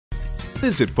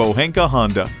Visit Pohanka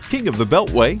Honda, King of the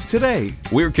Beltway, today.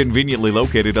 We're conveniently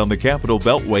located on the Capitol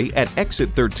Beltway at Exit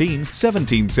 13,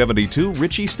 1772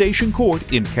 Ritchie Station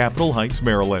Court in Capitol Heights,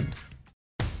 Maryland.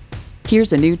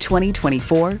 Here's a new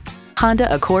 2024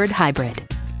 Honda Accord Hybrid.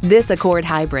 This Accord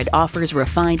Hybrid offers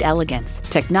refined elegance,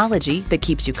 technology that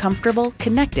keeps you comfortable,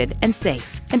 connected, and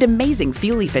safe, and amazing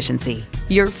fuel efficiency.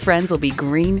 Your friends will be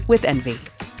green with envy.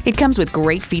 It comes with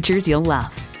great features you'll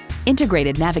love.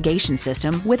 Integrated navigation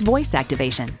system with voice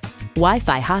activation,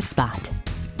 Wi-Fi hotspot,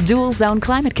 dual zone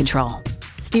climate control,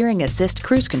 steering assist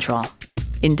cruise control,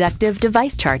 inductive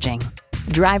device charging,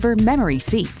 driver memory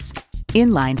seats,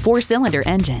 inline 4-cylinder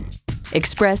engine,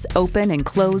 express open and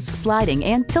close sliding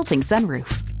and tilting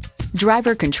sunroof,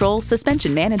 driver control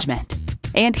suspension management,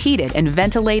 and heated and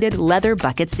ventilated leather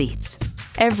bucket seats.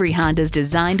 Every Honda is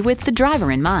designed with the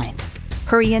driver in mind.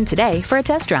 Hurry in today for a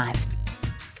test drive.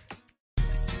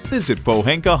 Visit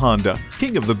Pohanka Honda,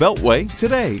 King of the Beltway,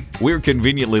 today. We're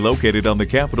conveniently located on the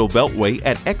Capitol Beltway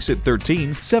at Exit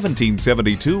 13,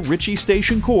 1772 Ritchie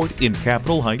Station Court in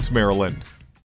Capitol Heights, Maryland.